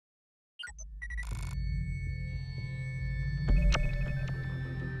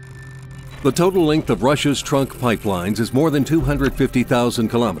The total length of Russia's trunk pipelines is more than 250,000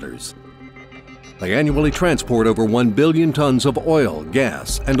 kilometers. They annually transport over 1 billion tons of oil,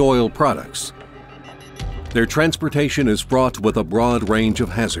 gas, and oil products. Their transportation is fraught with a broad range of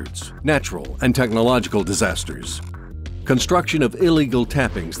hazards, natural and technological disasters, construction of illegal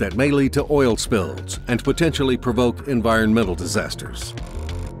tappings that may lead to oil spills and potentially provoke environmental disasters.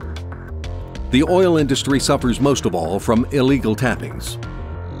 The oil industry suffers most of all from illegal tappings.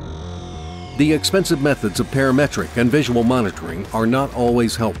 The expensive methods of parametric and visual monitoring are not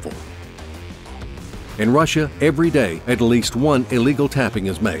always helpful. In Russia, every day, at least one illegal tapping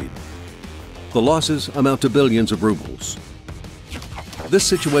is made. The losses amount to billions of rubles. This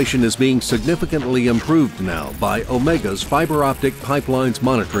situation is being significantly improved now by Omega's fiber-optic pipelines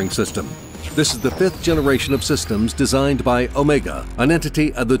monitoring system. This is the 5th generation of systems designed by Omega, an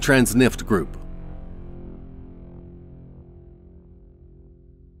entity of the TRANSNEFTь Group.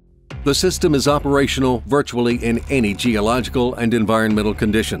 The system is operational virtually in any geological and environmental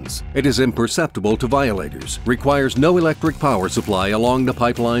conditions. It is imperceptible to violators, requires no electric power supply along the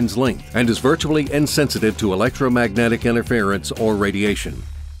pipeline's length, and is virtually insensitive to electromagnetic interference or radiation.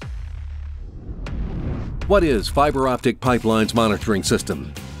 What is Fiber Optic Pipelines Monitoring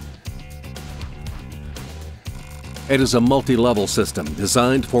System? It is a multi-level system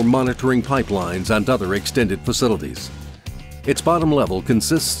designed for monitoring pipelines and other extended facilities. Its bottom level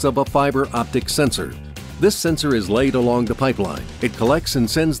consists of a fiber optic sensor. This sensor is laid along the pipeline. It collects and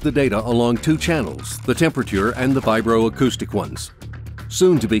sends the data along 2 channels, the temperature and the vibroacoustic ones.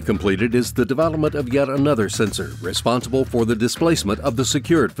 Soon to be completed is the development of yet another sensor responsible for the displacement of the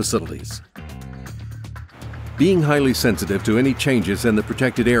secured facilities. Being highly sensitive to any changes in the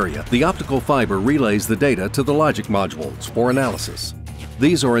protected area, the optical fiber relays the data to the logic modules for analysis.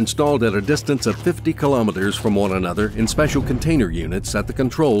 These are installed at a distance of 50 kilometers from one another in special container units at the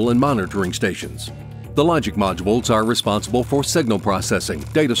control and monitoring stations. The logic modules are responsible for signal processing,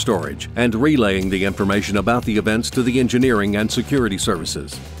 data storage, and relaying the information about the events to the engineering and security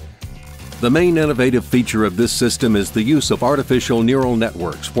services. The main innovative feature of this system is the use of artificial neural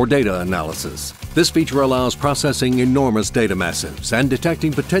networks for data analysis. This feature allows processing enormous data massives and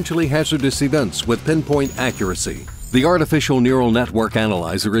detecting potentially hazardous events with pinpoint accuracy. The artificial neural network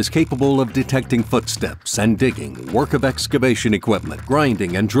analyzer is capable of detecting footsteps and digging, work of excavation equipment,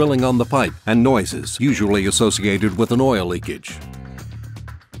 grinding and drilling on the pipe, and noises usually associated with an oil leakage.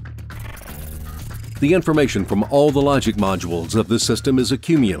 The information from all the logic modules of the system is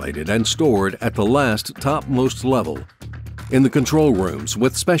accumulated and stored at the last topmost level in the control rooms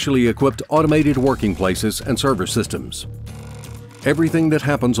with specially equipped automated working places and server systems. Everything that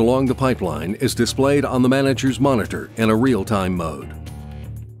happens along the pipeline is displayed on the manager's monitor in a real-time mode.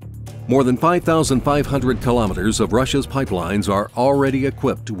 More than 5,500 kilometers of Russia's pipelines are already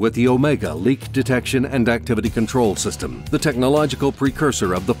equipped with the Omega leak detection and activity control system, the technological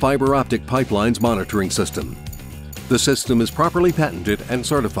precursor of the fiber optic pipelines monitoring system. The system is properly patented and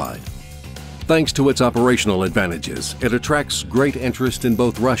certified. Thanks to its operational advantages, it attracts great interest in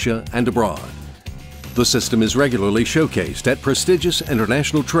both Russia and abroad. The system is regularly showcased at prestigious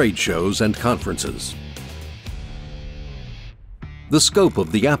international trade shows and conferences. The scope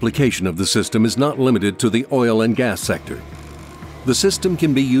of the application of the system is not limited to the oil and gas sector. The system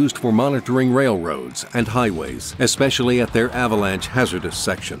can be used for monitoring railroads and highways, especially at their avalanche hazardous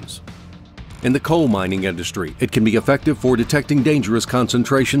sections. In the coal mining industry, it can be effective for detecting dangerous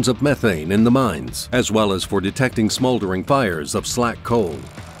concentrations of methane in the mines, as well as for detecting smoldering fires of slack coal.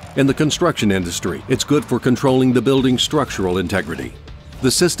 In the construction industry, it's good for controlling the building's structural integrity. The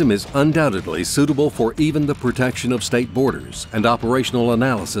system is undoubtedly suitable for even the protection of state borders and operational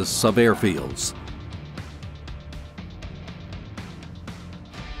analysis of airfields.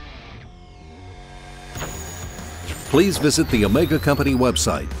 Please visit the Omega Company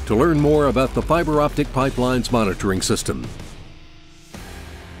website to learn more about the fiber optic pipelines monitoring system.